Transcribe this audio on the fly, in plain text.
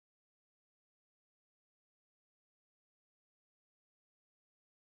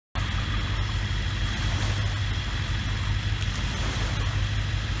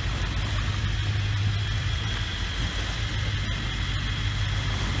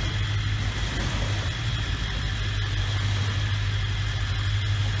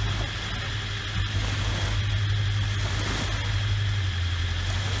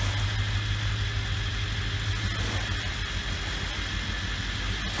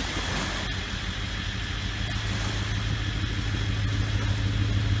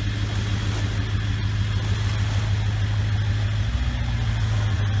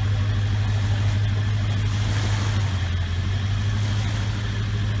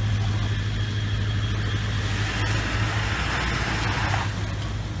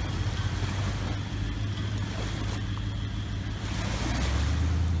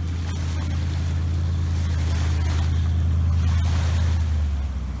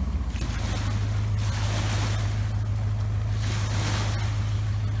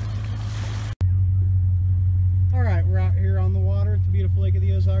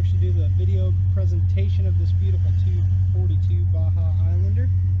presentation of this beautiful 242 Baja Islander.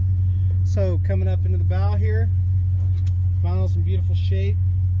 So coming up into the bow here, final's in beautiful shape.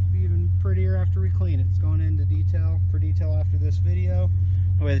 Be even prettier after we clean it. It's going into detail after this video.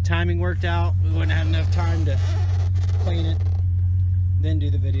 The way the timing worked out, we wouldn't have enough time to clean it, then do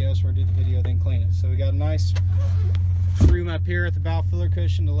the video. So we're gonna do the video, then clean it. So we got a nice room up here at the bow filler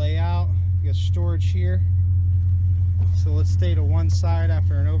cushion to lay out. We got storage here. So let's stay to one side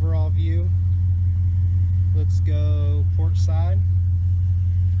after an overall view. Let's go port side.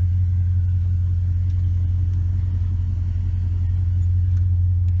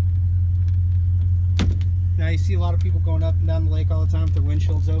 Now you see a lot of people going up and down the lake all the time with their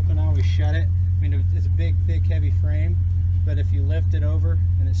windshields open. I always shut it. I mean, it's a big, thick, heavy frame, but if you lift it over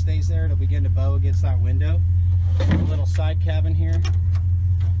and it stays there, it'll begin to bow against that window. A little side cabin here.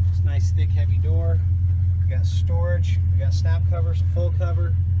 It's a nice, thick, heavy door. We got storage. We got snap covers, a full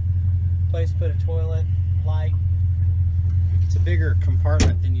cover, place to put a toilet, light. It's a bigger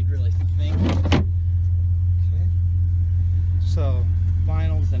compartment than you'd really think. Okay. So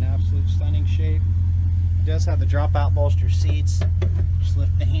vinyl's in absolute stunning shape. It does have the dropout bolster seats. Just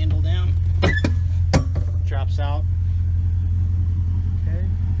lift the handle down, drops out. Okay.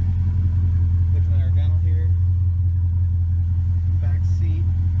 Looking at our gunnel here. Back seat.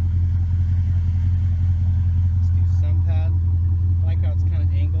 Let's do sun pad. I like how it's kind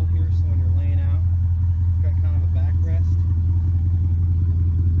of angled here, so when you're laying out, you've got kind of a backrest.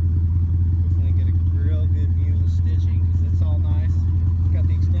 Definitely get a real good view of the stitching because it's all nice. Got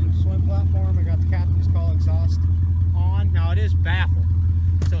the extended swim platform. I got the captain's call exhaust on. Now it is baffled,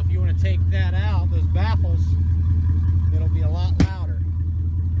 so if you want to take that out, those baffles, it'll be a lot louder.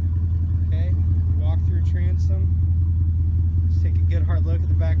 Okay, walk through transom. Let's take a good hard look at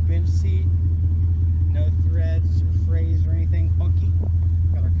the back bench seat. No threads or frays or anything funky.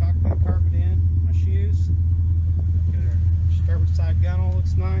 Got our cockpit carpet in. My shoes. Got our starboard side gunnel,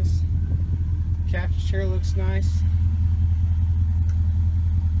 looks nice. Captain's chair looks nice.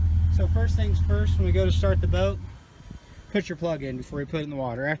 So first things first, when we go to start the boat, put your plug in before you put it in the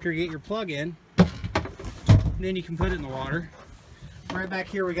water. After you get your plug in, then you can put it in the water. Right back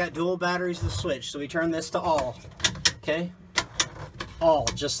here we got dual batteries to switch, so we turn this to all. Okay? All,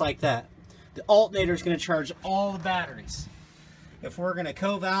 just like that. The alternator is going to charge all the batteries. If we're going to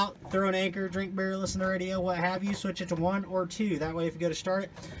cove out, throw an anchor, drink beer, listen to the radio, what have you, switch it to 1 or 2. That way if you go to start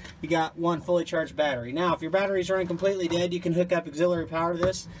it, you got one fully charged battery. Now if your battery's running completely dead, you can hook up auxiliary power to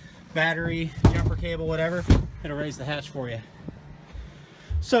this. Battery, jumper cable, whatever. It'll raise the hatch for you.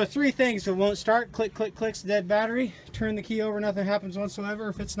 So 3 things that won't start. Click, click, clicks, dead battery. Turn the key over, nothing happens whatsoever.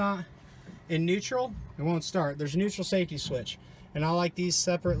 If it's not in neutral, it won't start. There's a neutral safety switch. And I like these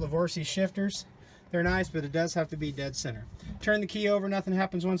separate Lavorsi shifters. They're nice, but it does have to be dead center. Turn the key over, nothing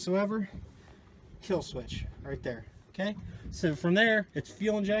happens whatsoever. Kill switch, right there. Okay? So from there, it's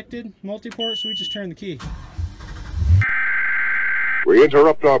fuel injected, multi-port, so we just turn the key. We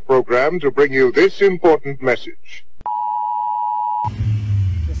interrupt our program to bring you this important message.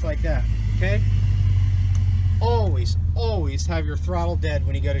 Just like that, okay? Always, always have your throttle dead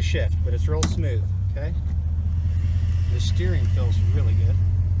when you go to shift, but it's real smooth, okay? The steering feels really good.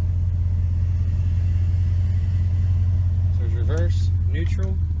 So there's reverse,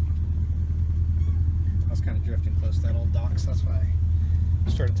 neutral. I was kind of drifting close to that old dock, so that's why I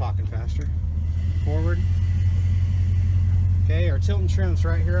started talking faster. Forward. Okay, our tilt and trim's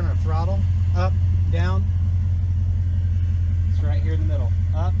right here on our throttle. Up, down. It's right here in the middle.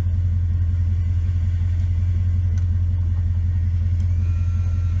 Up.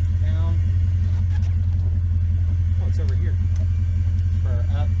 Down. Oh, it's over here. For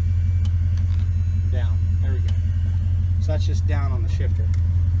up, down. There we go. So that's just down on the shifter.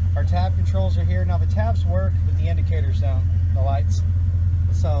 Our tab controls are here. Now the tabs work with the indicators down, the lights.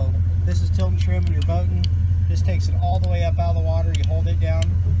 So this is tilt and trim when you're boating. This takes it all the way up out of the water. You hold it down.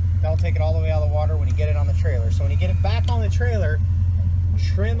 That'll take it all the way out of the water when you get it on the trailer. So when you get it back on the trailer,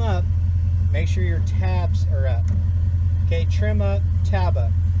 trim up. Make sure your tabs are up. Okay, trim up, tab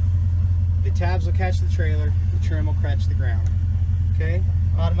up. The tabs will catch the trailer. The trim will catch the ground. Okay,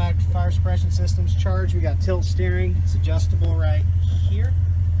 automatic fire suppression system's charged. We got tilt steering. It's adjustable right here.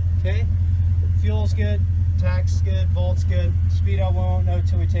 Okay, fuel's good. Tack's good, volt's good, speedo we won't know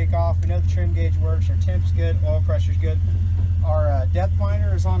until we take off. We know the trim gauge works, our temp's good, oil pressure's good. Our depth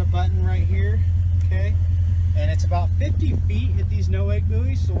finder is on a button right here, okay? And it's about 50 feet at these no-wake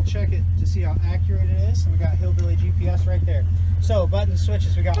buoys, so we'll check it to see how accurate it is. And we got Hillbilly GPS right there. So button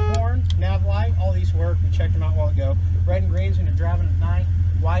switches, we got horn, nav light, all these work. We checked them out a while ago. Red and greens when you're driving at night,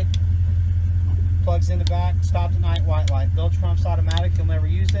 white plugs in the back, stopped at night, white light. Bilge pump's automatic, you'll never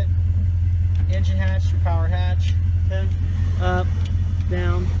use it. engine hatch, power hatch. Okay. Up,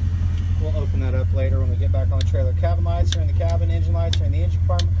 down. We'll open that up later when we get back on the trailer. Cabin lights are in the cabin, engine lights are in the engine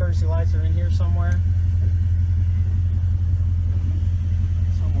compartment, courtesy lights are in here somewhere.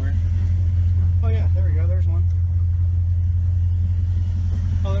 Oh yeah, there we go, there's one.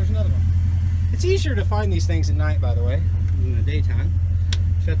 Oh, there's another one. It's easier to find these things at night, by the way, than in the daytime.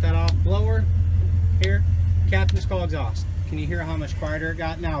 Shut that off. Blower, here, captain's call exhaust. Can you hear how much quieter it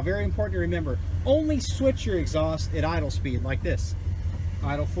got? Now, very important to remember, only switch your exhaust at idle speed, like this.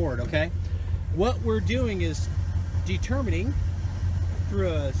 Idle forward, okay? What we're doing is determining through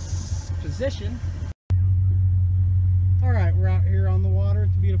a position. All right, we're out here on the water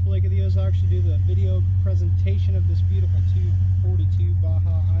at the beautiful Lake of the Ozarks to do the video presentation of this beautiful 242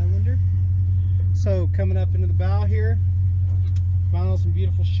 Baja Islander. So coming up into the bow here, final's in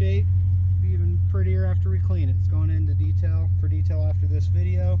beautiful shape, be even prettier after we clean it. It's going into detail after this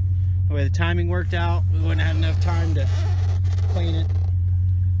video. The way the timing worked out, we wouldn't have enough time to clean it,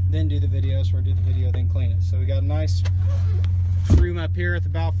 then do the video. So we're gonna do the video, then clean it. So we got a nice room up here at the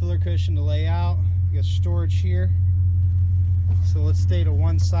bow filler cushion to lay out. We got storage here. So let's stay to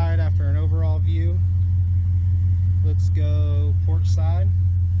one side after an overall view. Let's go port side.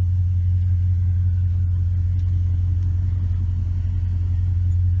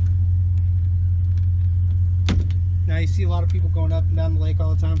 Now you see a lot of people going up and down the lake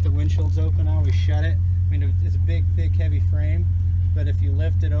all the time with their windshields open. I always shut it. I mean, it's a big, thick, heavy frame, but if you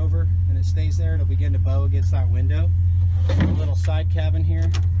lift it over and it stays there, it'll begin to bow against that window. A little side cabin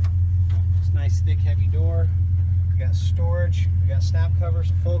here. It's a nice, thick, heavy door. We got storage. We got snap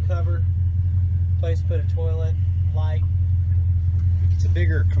covers, a full cover, place to put a toilet, light. It's a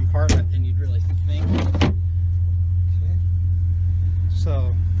bigger compartment than you'd really think. Okay.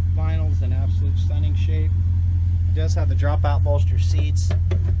 So vinyl's in absolute stunning shape. It does have the drop-out bolster seats.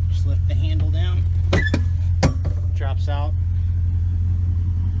 Just lift the handle down, drops out.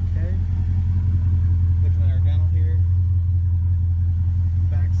 Okay. Looking at our gunnel here.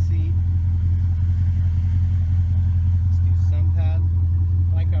 Back seat. Let's do sun pad.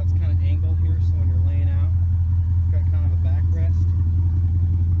 I like how it's kind of angled here, so when you're laying out, you've got kind of a backrest.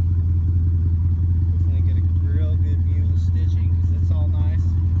 Hopefully get a real good view of the stitching because it's all nice.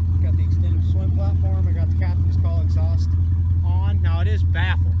 Got the extended swim platform. I got the captain's call exhaust on. Now it is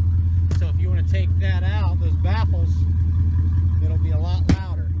baffled, so if you want to take that out, those baffles, it'll be a lot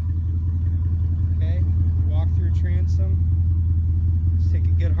louder. Okay, walk through transom. Let's take a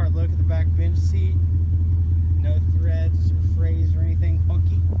good hard look at the back bench seat. No threads or frays or anything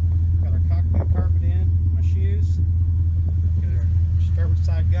funky. Got our cockpit carpet in. My shoes. Got our starboard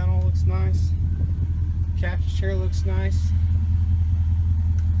side gunnel, looks nice. Captain's chair looks nice.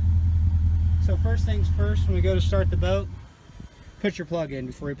 So first things first, when we go to start the boat, put your plug in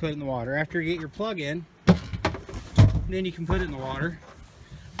before you put it in the water. After you get your plug in, then you can put it in the water.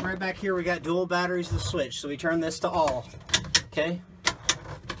 Right back here we got dual batteries to switch, so we turn this to all. Okay?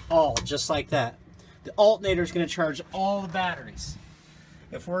 All, just like that. The alternator is going to charge all the batteries.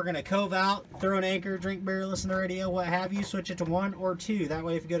 If we're going to cove out, throw an anchor, drink beer, listen to the radio, what have you, switch it to 1 or 2. That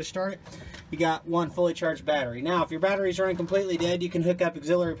way if you go to start it, you got one fully charged battery. Now if your battery's running completely dead, you can hook up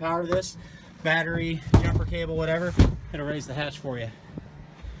auxiliary power to this. Battery, jumper cable, whatever. It'll raise the hatch for you.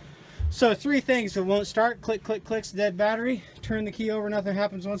 So 3 things that won't start. Click, click, clicks, dead battery. Turn the key over, nothing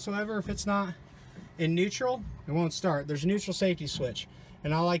happens whatsoever. If it's not in neutral, it won't start. There's a neutral safety switch.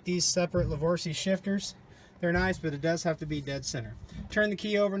 And I like these separate Lavorsi shifters. They're nice, but it does have to be dead center. Turn the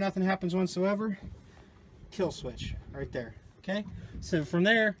key over, nothing happens whatsoever. Kill switch, right there. Okay? So from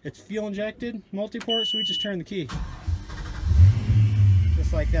there, it's fuel injected, multi-port, so we just turn the key.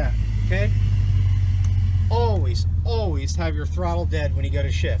 Just like that. Okay? Always, always have your throttle dead when you go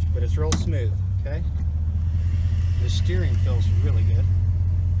to shift, but it's real smooth. Okay? The steering feels really good.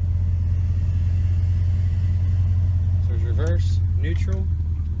 So there's reverse, neutral.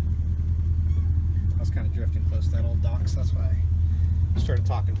 I was kind of drifting close to that old dock, so that's why I started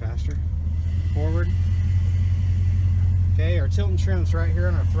talking faster. Forward. Okay, our tilt and trim's right here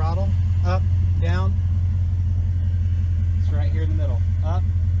on our throttle. Up, down. It's right here in the middle. Up.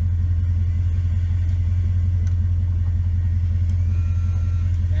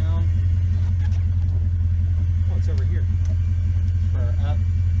 Down. Oh, it's over here. For up,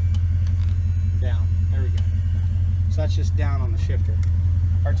 down. There we go. So that's just down on the shifter.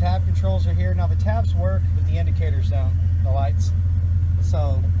 Our tab controls are here. Now the tabs work with the indicators down, the lights.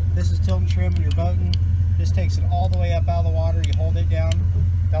 So this is tilt and trim when you're boating. This takes it all the way up out of the water. You hold it down.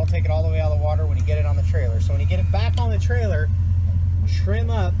 That'll take it all the way out of the water when you get it on the trailer. So when you get it back on the trailer, trim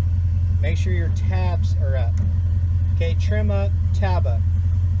up. Make sure your tabs are up. Okay, trim up, tab up.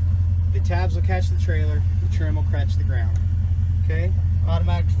 The tabs will catch the trailer, the trim will catch the ground. Okay,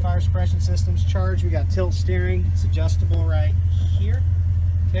 automatic fire suppression system's charged. We got tilt steering, it's adjustable right here.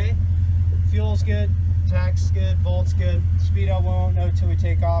 Okay, fuel's good, tack's good, volt's good, speedo won't know till we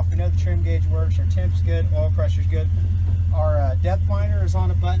take off. We know the trim gauge works, our temp's good, oil pressure's good. Our depth finder is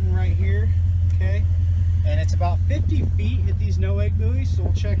on a button right here. Okay, and it's about 50 feet at these no-wake buoys, so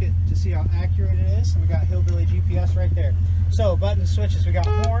we'll check it to see how accurate it is. And we got Hillbilly GPS right there. So button switches, we got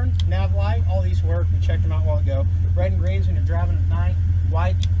horn, nav light, all these work. We checked them out a while ago. Red and greens when you're driving at night,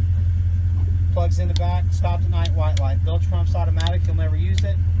 white plugs in the back, stopped at night, white light. Bilge pump's automatic, you'll never use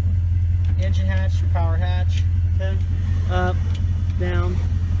it. Engine hatch, power hatch, okay. Up, down.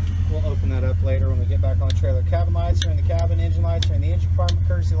 We'll open that up later when we get back on the trailer. Cabin lights are in the cabin, engine lights are in the engine compartment,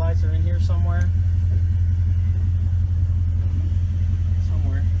 courtesy lights are in here somewhere.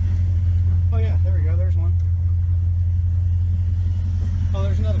 Oh yeah, there we go, there's one. Oh,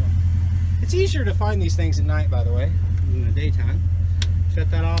 there's another one. It's easier to find these things at night, by the way, than in the daytime.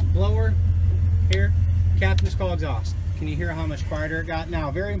 Shut that off. Blower, here, captain's call exhaust. Can you hear how much quieter it got? Now,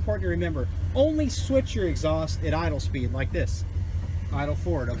 very important to remember, only switch your exhaust at idle speed, like this. Idle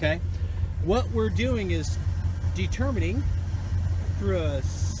forward, okay? What we're doing is determining through a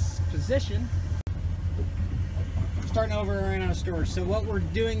position. Starting over and ran out of storage. So what we're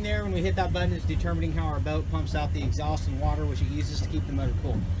doing there when we hit that button is determining how our boat pumps out the exhaust and water, which it uses to keep the motor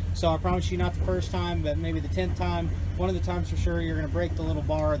cool. So I promise you, not the first time, but maybe the 10th time, one of the times for sure, you're going to break the little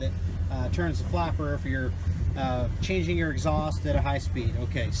bar that turns the flapper if you're changing your exhaust at a high speed.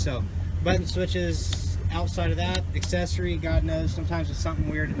 Okay, so button switches. Outside of that, accessory, God knows, sometimes it's something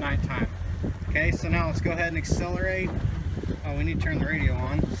weird at nighttime. Okay, so now let's go ahead and accelerate. Oh, we need to turn the radio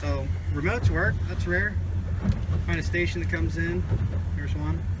on. So remotes work, that's rare. Find a station that comes in. Here's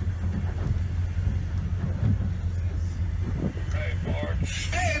one. Hey, Bart.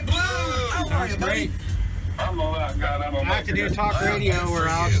 Hey, Blue! How are you, Great. I'm all right, God. I have to do talk radio where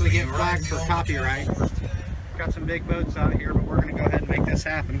I'll actually get flagged for copyright. Got some big boats out here, but we're going to go ahead and make this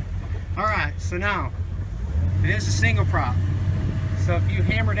happen. Alright, so now, it is a single prop. So if you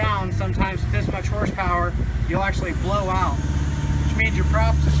hammer down, sometimes with this much horsepower, you'll actually blow out, which means your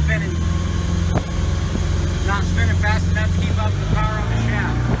props are spinning. Not spinning fast enough to keep up with the power on the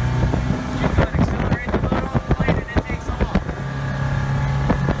shaft. You go and accelerate the boat on the blade and it takes off.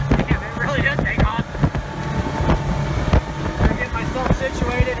 Damn, it really does take off. I'm gonna get myself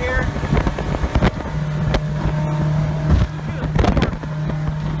situated here.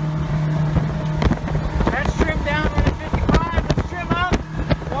 Let's trim down at 55. Let's trim up.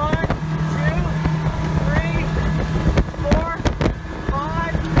 1, 2, 3, 4,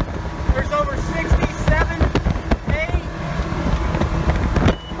 5. There's over 67.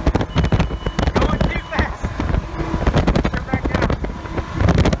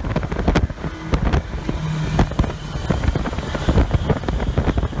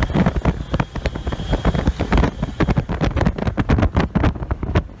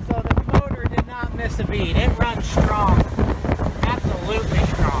 It runs strong, absolutely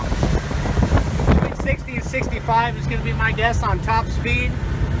strong. Between 60 and 65 is going to be my guess on top speed.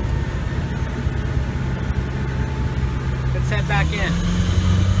 Let's head back in.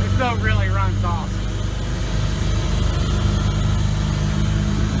 This boat really runs awesome.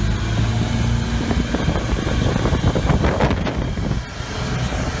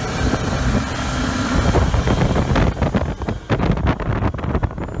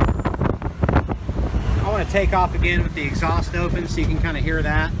 Take off again with the exhaust open so you can kind of hear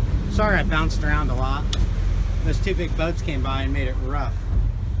that. Sorry I bounced around a lot. Those two big boats came by and made it rough.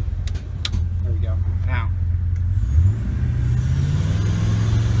 There we go. Now.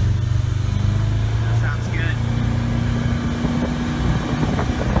 That sounds good.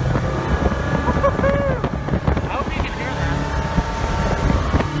 I hope you can hear that.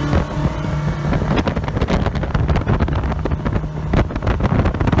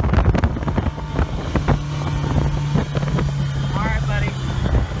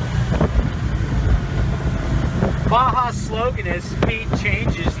 Baja's slogan is speed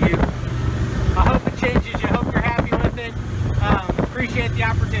changes you. I hope it changes you. I hope you're happy with it. Appreciate the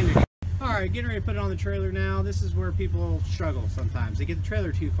opportunity. Alright, getting ready to put it on the trailer now. This is where people struggle sometimes. They get the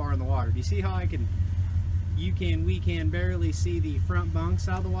trailer too far in the water. Do you see how we can barely see the front bunks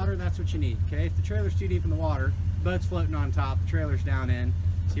out of the water? That's what you need, okay? If the trailer's too deep in the water, the boat's floating on top, the trailer's down in,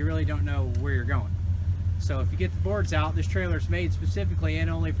 so you really don't know where you're going. So if you get the boards out, this trailer's made specifically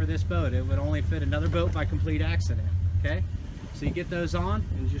and only for this boat. It would only fit another boat by complete accident, okay? So you get those on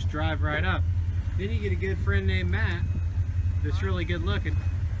and just drive right up. Then you get a good friend named Matt that's really good looking.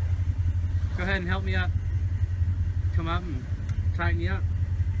 Go ahead and help me up. Come up and tighten you up.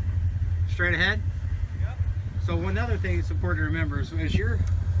 straight ahead? Yep. So one other thing that's important to remember is as you're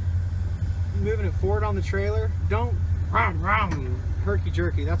moving it forward on the trailer, don't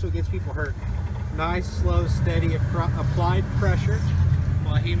herky-jerky. That's what gets people hurt. Nice, slow, steady applied pressure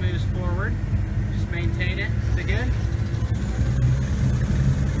while he moves forward. Just maintain it. Is it good?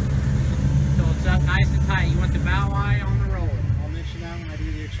 So it's up nice and tight. You want the bow eye on the roller. I'll mention that when I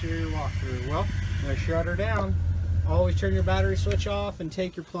do the exterior walkthrough. Well, I'm going to shut her down. Always turn your battery switch off and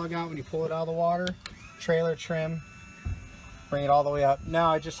take your plug out when you pull it out of the water. Trailer trim. Bring it all the way up.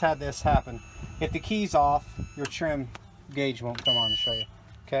 Now I just had this happen. If the key's off, your trim gauge won't come on to show you.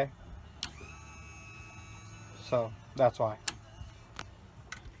 Okay? So that's why.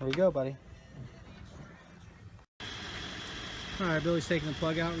 There we go, buddy. Alright, Billy's taking the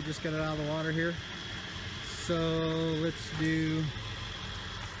plug out. We just got it out of the water here. So let's do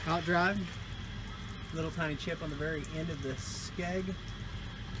out drive. Little tiny chip on the very end of the skeg.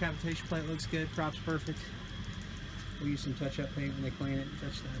 Cavitation plate looks good. Prop's perfect. We'll use some touch-up paint when they clean it.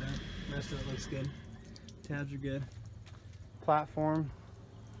 Touch that up. The rest of it looks good. Tabs are good. Platform.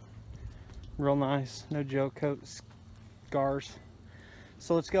 Real nice. No gel coat scars.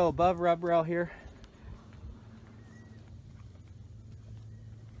 So let's go above rub rail here.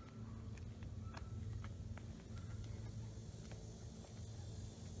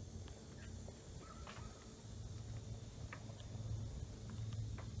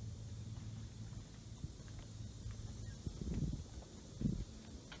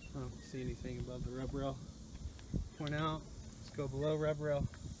 I don't see anything above the rub rail. Point out. Let's go below rub rail.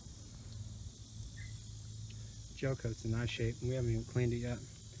 Gel coat's in nice shape. We haven't even cleaned it yet.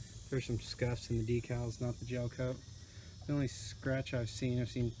 There's some scuffs in the decals, not the gel coat. The only scratch I've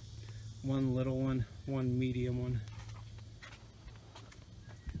seen one little one, one medium one.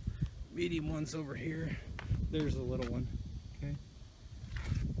 Medium one's over here. There's the little one. Okay.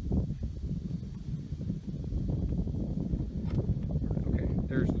 Okay,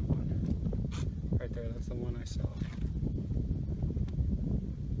 there's the one. Right there, that's the one I saw.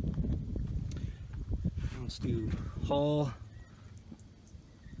 Let's do hull.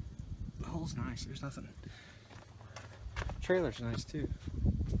 The hull's nice, there's nothing. Trailer's nice too.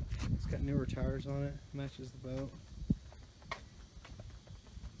 It's got newer tires on it, matches the boat.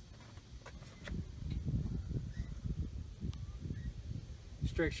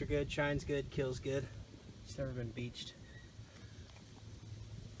 Strikes are good, shine's good, kill's good. It's never been beached.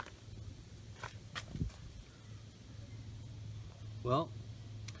 Well,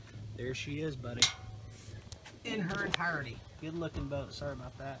 there she is, buddy. In her entirety. Good looking boat. Sorry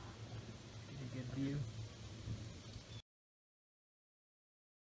about that. Give you a good view.